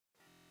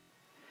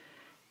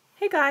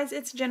guys,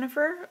 it's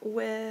Jennifer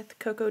with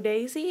Cocoa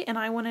Daisy, and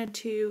I wanted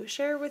to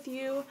share with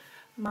you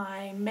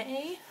my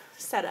May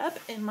setup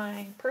in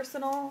my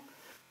personal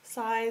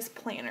size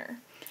planner.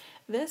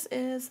 This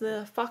is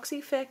the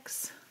Foxy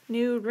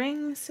new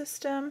ring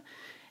system,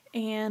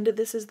 and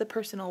this is the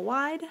personal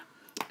wide.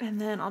 And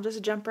then I'll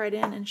just jump right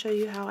in and show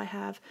you how I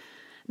have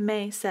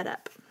May set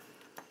up.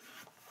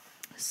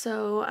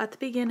 So at the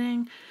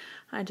beginning,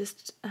 I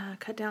just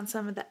cut down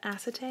some of the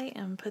acetate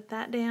and put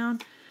that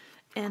down.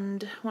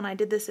 And when I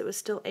did this, it was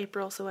still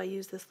April, so I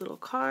used this little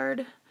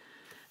card.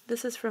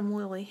 This is from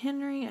Lily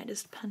Henry. I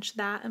just punched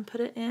that and put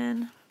it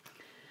in.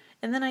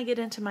 And then I get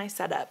into my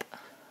setup.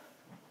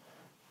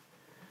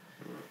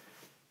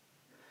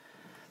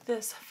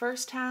 This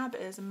first tab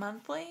is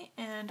monthly,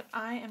 and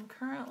I am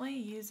currently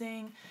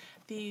using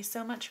the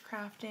So Much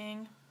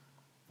Crafting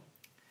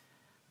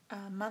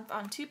month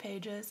on 2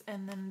 pages,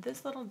 and then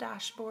this little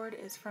dashboard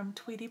is from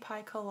Tweety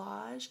Pie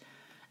Collage,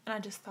 and I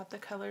just thought the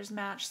colors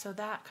match, so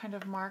that kind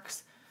of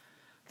marks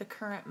the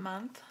current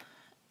month.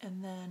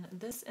 And then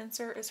this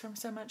insert is from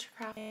So Much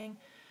Crafting,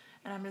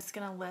 and I'm just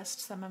going to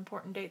list some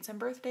important dates and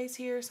birthdays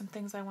here, some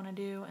things I want to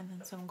do, and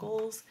then some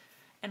goals.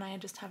 And I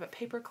just have it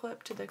paper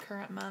clipped to the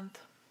current month.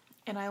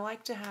 And I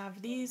like to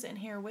have these in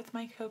here with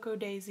my Cocoa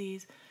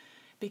Daisies,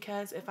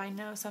 because if I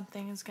know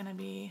something is going to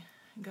be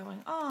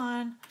going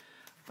on,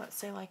 let's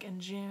say like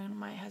in June,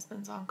 my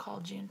husband's on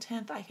call June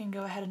 10th, I can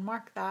go ahead and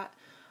mark that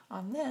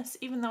on this,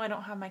 even though I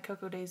don't have my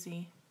Cocoa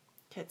Daisy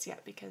kits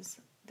yet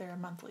because they're a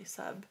monthly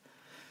sub.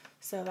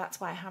 So that's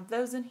why I have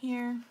those in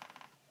here,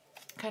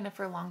 kind of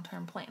for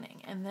long-term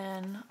planning. And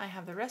then I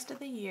have the rest of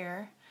the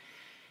year,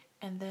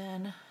 and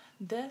then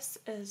this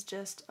is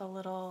just a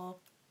little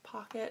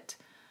pocket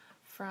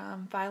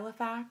from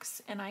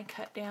Filofax, and I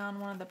cut down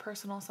one of the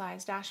personal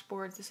size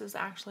dashboards. This is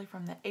actually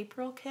from the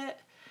April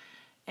kit,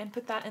 and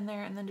put that in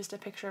there, and then just a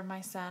picture of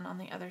my son on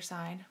the other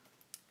side.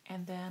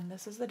 And then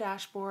this is the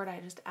dashboard. I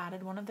just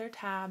added one of their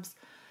tabs.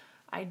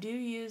 I do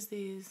use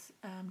these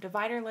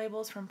divider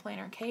labels from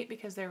Planner Kate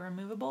because they're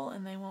removable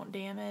and they won't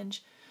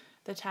damage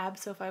the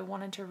tabs, so if I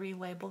wanted to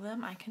relabel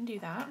them, I can do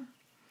that.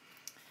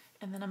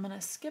 And then I'm going to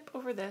skip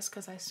over this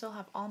because I still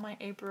have all my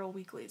April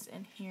weeklies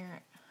in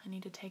here. I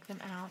need to take them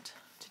out.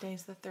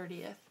 Today's the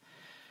 30th.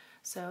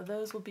 So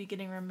those will be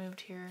getting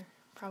removed here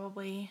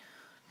probably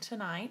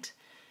tonight,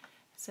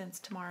 since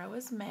tomorrow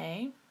is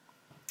May.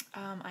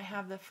 I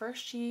have the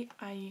first sheet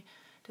I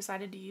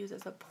decided to use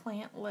as a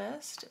plant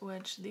list,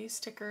 which these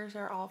stickers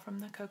are all from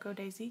the Cocoa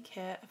Daisy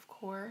kit, of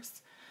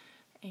course,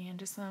 and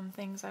just some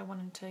things I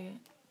wanted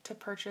to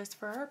purchase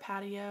for our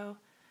patio,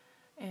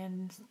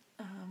 and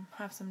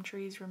have some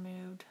trees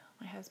removed.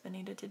 My husband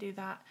needed to do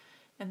that.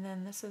 And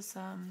then this is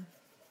some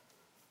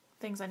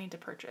things I need to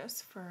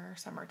purchase for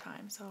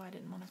summertime, so I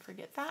didn't want to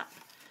forget that.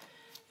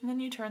 And then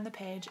you turn the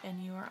page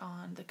and you are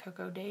on the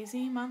Cocoa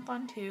Daisy month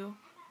on 2.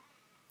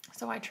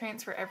 So I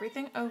transfer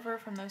everything over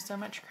from those So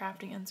Much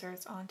Crafting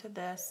inserts onto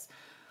this.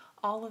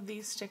 All of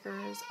these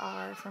stickers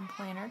are from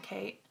Planner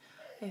Kate.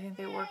 I think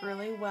they work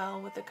really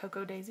well with the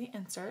Cocoa Daisy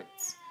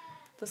inserts.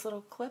 This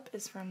little clip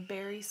is from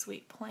Berry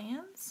Sweet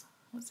Plans.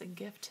 It was a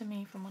gift to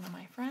me from one of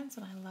my friends,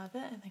 and I love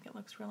it. I think it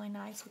looks really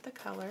nice with the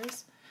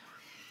colors.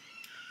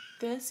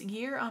 This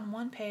year on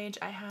 1 page,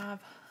 I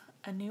have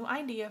a new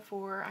idea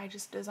for. I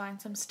just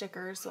designed some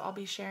stickers, so I'll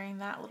be sharing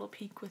that little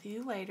peek with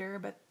you later,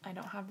 but I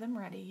don't have them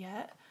ready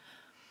yet.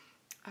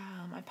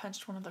 I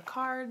punched one of the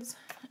cards,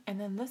 and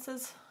then this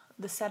is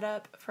the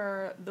setup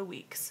for the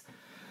weeks.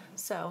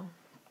 So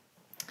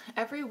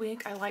every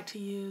week I like to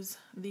use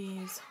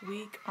these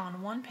week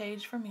on 1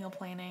 page for meal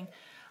planning.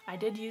 I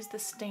did use the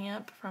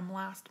stamp from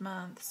last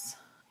month's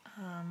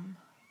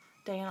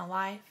Day in a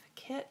Life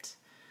kit,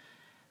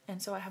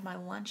 and so I have my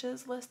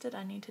lunches listed.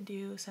 I need to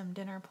do some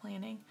dinner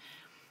planning,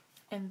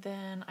 and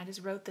then I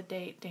just wrote the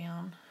date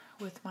down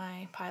with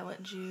my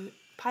Pilot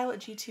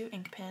G2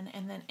 ink pen,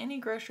 and then any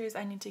groceries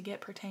I need to get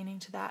pertaining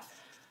to that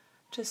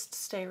just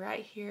stay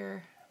right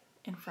here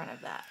in front of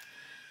that.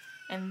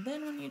 And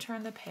then when you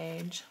turn the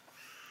page,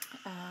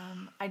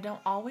 I don't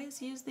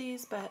always use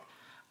these, but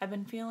I've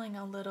been feeling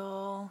a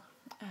little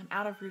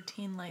out of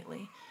routine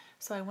lately,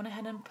 so I went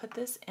ahead and put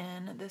this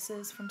in. This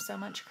is from So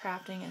Much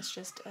Crafting. It's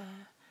just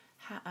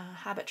a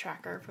habit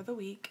tracker for the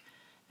week,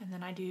 and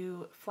then I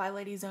do Fly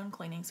Lady Zone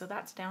cleaning, so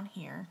that's down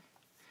here.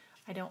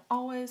 I don't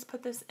always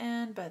put this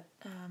in, but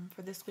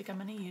for this week I'm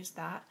going to use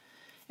that.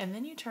 And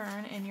then you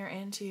turn and you're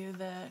into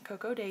the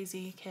Cocoa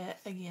Daisy kit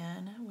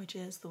again, which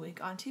is the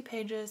week on 2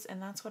 pages,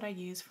 and that's what I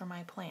use for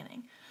my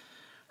planning.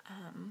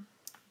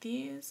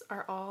 These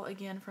are all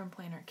again from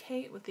Planner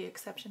Kate, with the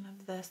exception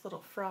of this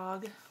little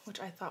frog,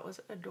 which I thought was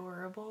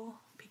adorable,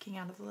 peeking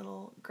out of the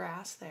little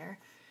grass there.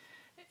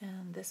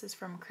 And this is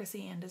from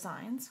Chrissy Ann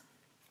Designs.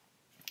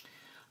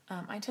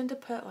 I tend to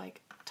put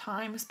like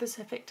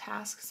time-specific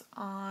tasks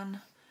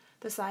on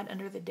the side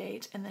under the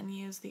date, and then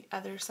use the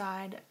other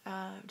side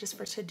just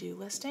for to-do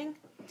listing.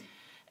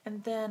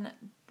 And then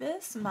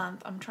this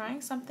month I'm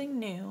trying something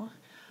new.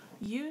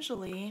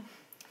 Usually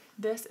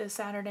this is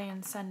Saturday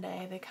and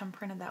Sunday. They come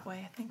printed that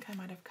way. I think I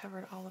might have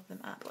covered all of them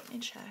up. Let me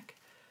check.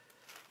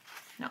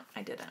 No,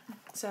 I didn't.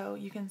 So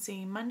you can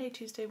see Monday,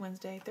 Tuesday,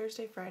 Wednesday,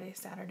 Thursday, Friday,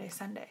 Saturday,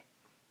 Sunday.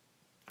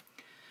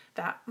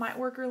 That might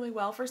work really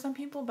well for some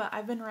people, but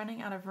I've been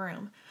running out of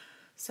room.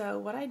 So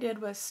what I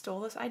did was stole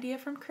this idea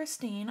from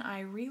Christine.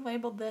 I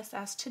relabeled this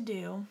as to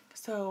do.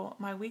 So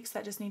my weeks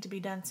that just need to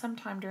be done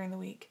sometime during the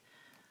week,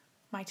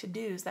 my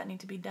to-dos that need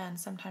to be done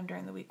sometime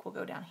during the week will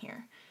go down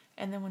here.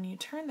 And then when you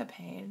turn the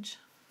page,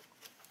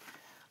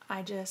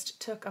 I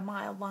just took a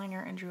mild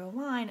liner and drew a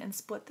line and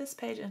split this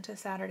page into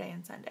Saturday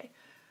and Sunday.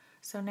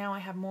 So now I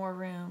have more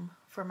room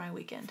for my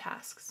weekend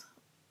tasks,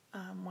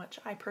 which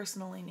I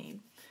personally need.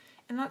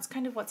 And that's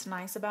kind of what's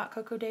nice about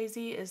Cocoa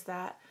Daisy is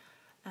that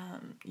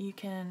you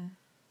can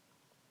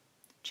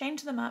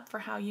change them up for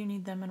how you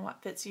need them and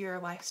what fits your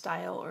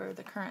lifestyle or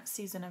the current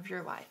season of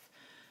your life.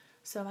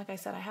 So like I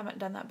said, I haven't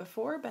done that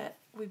before, but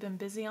we've been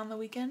busy on the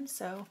weekend,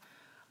 so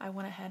I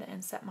went ahead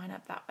and set mine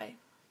up that way.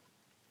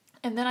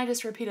 And then I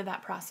just repeated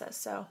that process.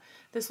 So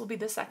this will be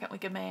the second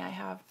week of May. I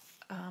have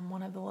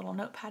one of the little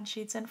notepad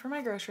sheets in for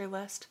my grocery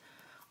list.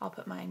 I'll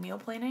put my meal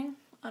planning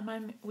on my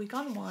week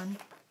on one.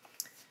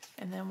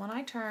 And then when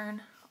I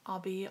turn, I'll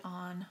be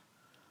on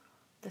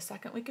the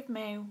second week of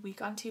May,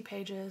 week on 2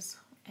 pages.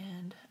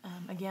 And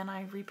again,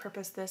 I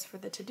repurposed this for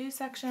the to-do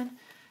section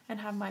and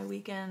have my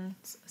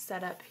weekends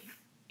set up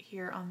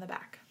here on the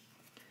back.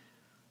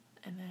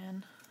 And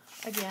then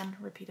again,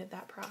 repeated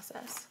that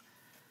process.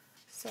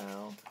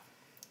 So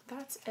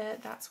that's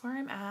it. That's where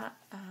I'm at.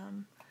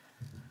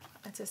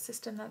 It's a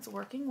system that's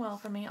working well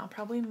for me. I'll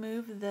probably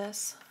move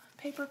this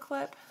paper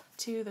clip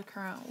to the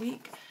current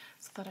week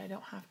so that I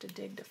don't have to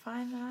dig to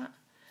find that.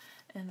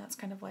 And that's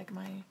kind of like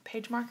my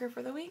page marker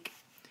for the week.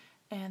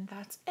 And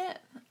that's it.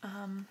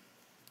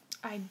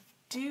 I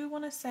do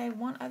want to say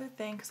one other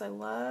thing because I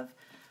love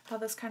how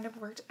this kind of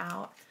worked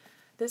out.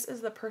 This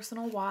is the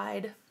personal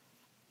wide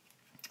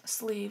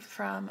sleeve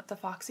from the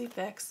Foxy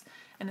Fix,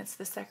 and it's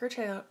the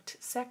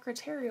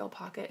secretarial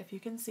pocket, if you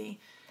can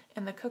see,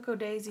 and the Cocoa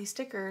Daisy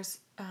stickers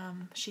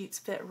sheets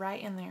fit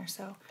right in there.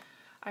 So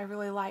I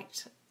really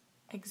liked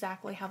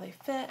exactly how they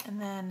fit, and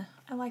then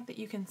I like that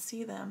you can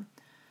see them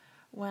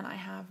when I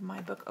have my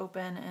book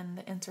open and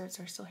the inserts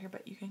are still here,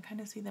 but you can kind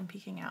of see them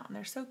peeking out, and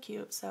they're so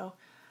cute. So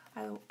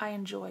I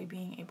enjoy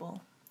being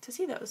able to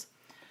see those.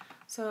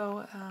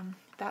 So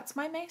that's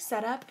my May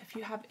setup. If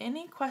you have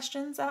any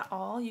questions at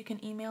all, you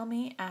can email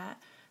me at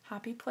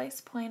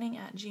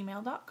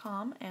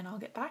happyplaceplanning@gmail.com and I'll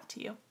get back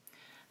to you.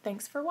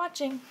 Thanks for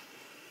watching.